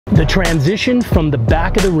The transition from the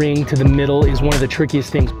back of the ring to the middle is one of the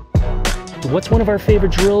trickiest things. What's one of our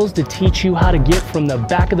favorite drills to teach you how to get from the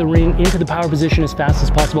back of the ring into the power position as fast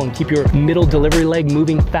as possible and keep your middle delivery leg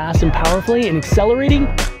moving fast and powerfully and accelerating?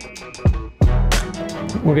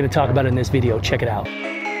 We're going to talk about it in this video. Check it out.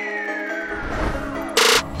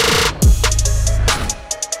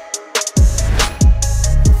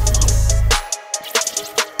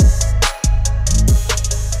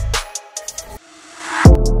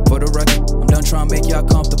 For the record, I'm done trying to make y'all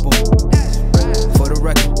comfortable. For the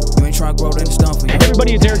record, you ain't trying to grow, then it's done for you. Hey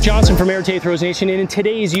everybody, it's Eric Johnson from Rotational Throws Nation, and in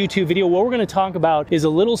today's YouTube video, what we're going to talk about is a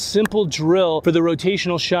little simple drill for the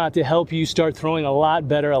rotational shot to help you start throwing a lot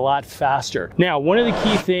better, a lot faster. Now, one of the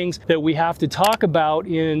key things that we have to talk about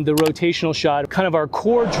in the rotational shot, kind of our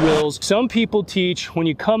core drills, some people teach when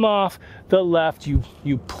you come off the left, you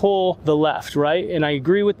pull the left, right? And I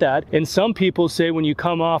agree with that. And some people say when you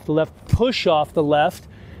come off the left, push off the left,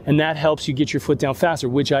 and that helps you get your foot down faster,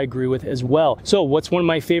 which I agree with as well. So what's one of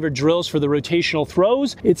my favorite drills for the rotational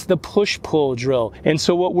throws? It's the push-pull drill. And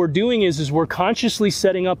so what we're doing is we're consciously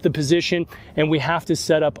setting up the position, and we have to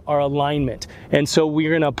set up our alignment. And so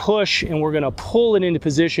we're gonna push and we're gonna pull it into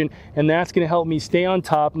position, and that's gonna help me stay on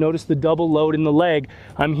top. Notice the double load in the leg.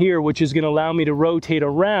 I'm here, which is gonna allow me to rotate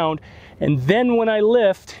around. And then when I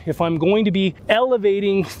lift, if I'm going to be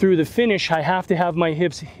elevating through the finish, I have to have my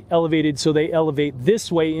hips elevated so they elevate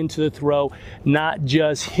this way into the throw, not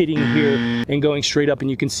just hitting here and going straight up.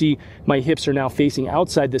 And you can see my hips are now facing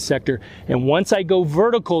outside the sector. And once I go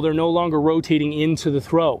vertical, they're no longer rotating into the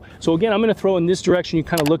throw. So again, I'm gonna throw in this direction. You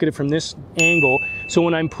kind of look at it from this angle. So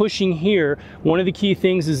when I'm pushing here, one of the key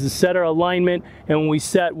things is to set our alignment. And when we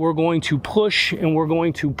set, we're going to push and we're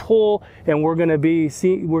going to pull, and we're gonna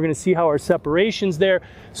see how our separations there.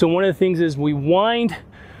 So one of the things is we wind,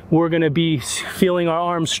 we're gonna be feeling our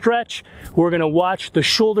arms stretch, we're gonna watch the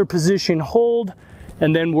shoulder position hold,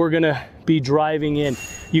 and then we're gonna be driving in.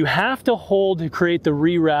 You have to hold to create the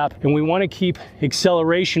re-wrap, and we wanna keep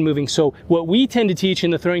acceleration moving. So what we tend to teach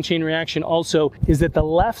in the throwing chain reaction also is that the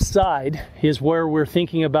left side is where we're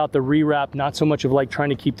thinking about the re-wrap, not so much of like trying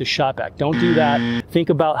to keep the shot back. Don't do that. Think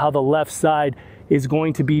about how the left side is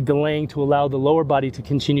going to be delaying to allow the lower body to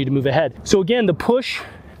continue to move ahead. So again, the push,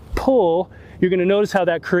 pull, you're gonna notice how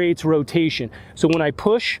that creates rotation. So when I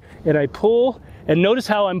push and I pull, and notice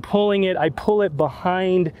how I'm pulling it, I pull it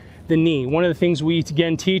behind the knee. One of the things we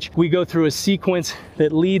again teach, we go through a sequence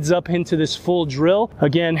that leads up into this full drill.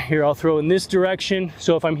 Again, here I'll throw in this direction.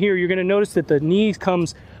 So if I'm here, you're gonna notice that the knee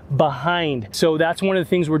comes behind. So that's one of the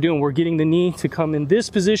things we're doing. We're getting the knee to come in this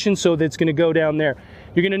position so that it's gonna go down there.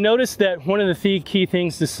 You're gonna notice that one of the key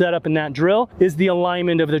things to set up in that drill is the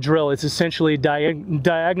alignment of the drill. It's essentially a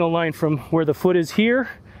diagonal line from where the foot is here,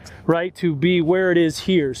 right, to be where it is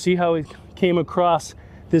here. See how it came across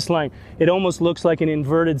this line? It almost looks like an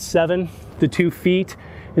inverted 7. The 2 feet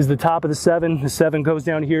is the top of the 7. The 7 goes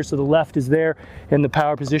down here, so the left is there, and the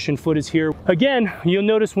power position foot is here. Again, you'll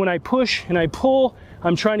notice when I push and I pull,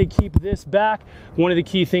 I'm trying to keep this back. One of the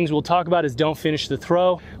key things we'll talk about is don't finish the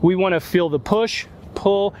throw. We wanna feel the push,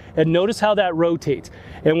 pull, and notice how that rotates.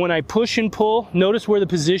 And when I push and pull, notice where the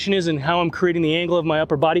position is and how I'm creating the angle of my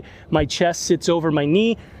upper body. My chest sits over my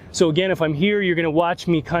knee. So again, if I'm here, you're gonna watch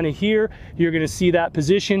me kind of here. You're gonna see that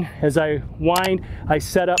position. As I wind, I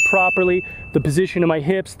set up properly, the position of my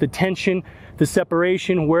hips, the tension, the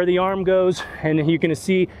separation, where the arm goes, and you're gonna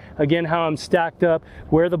see again how I'm stacked up,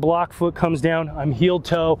 where the block foot comes down, I'm heel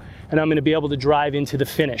toe, and I'm gonna be able to drive into the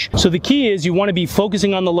finish. So the key is you wanna be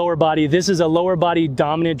focusing on the lower body. This is a lower body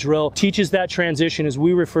dominant drill. Teaches that transition, as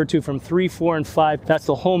we refer to, from 3, 4, and 5. That's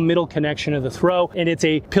the whole middle connection of the throw, and it's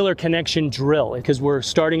a pillar connection drill because we're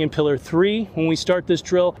starting in pillar 3 when we start this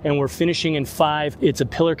drill, and we're finishing in 5. It's a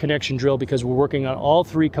pillar connection drill because we're working on all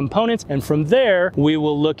 3 components, and from there, we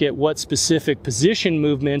will look at what specific position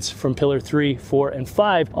movements from pillar 3, 4, and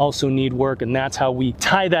 5 also need work, and that's how we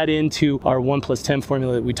tie that into our 1+10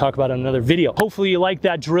 formula that we talk about in another video. Hopefully you like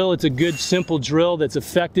that drill. It's a good, simple drill that's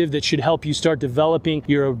effective, that should help you start developing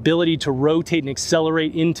your ability to rotate and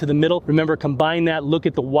accelerate into the middle. Remember, combine that, look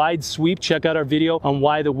at the wide sweep. Check out our video on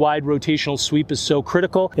why the wide rotational sweep is so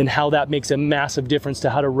critical and how that makes a massive difference to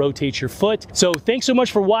how to rotate your foot. So thanks so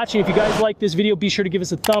much for watching. If you guys like this video, be sure to give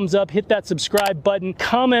us a thumbs up, hit that subscribe button,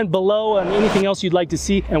 comment below on anything else you'd like to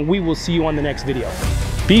see, and we will see you on the next video.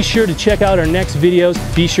 Be sure to check out our next videos.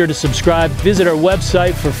 Be sure to subscribe. Visit our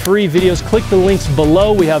website for free videos. Click the links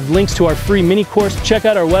below. We have links to our free mini course. Check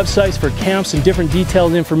out our websites for camps and different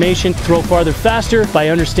detailed information. Throw farther faster by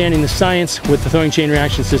understanding the science with the throwing chain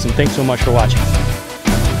reaction system. Thanks so much for watching.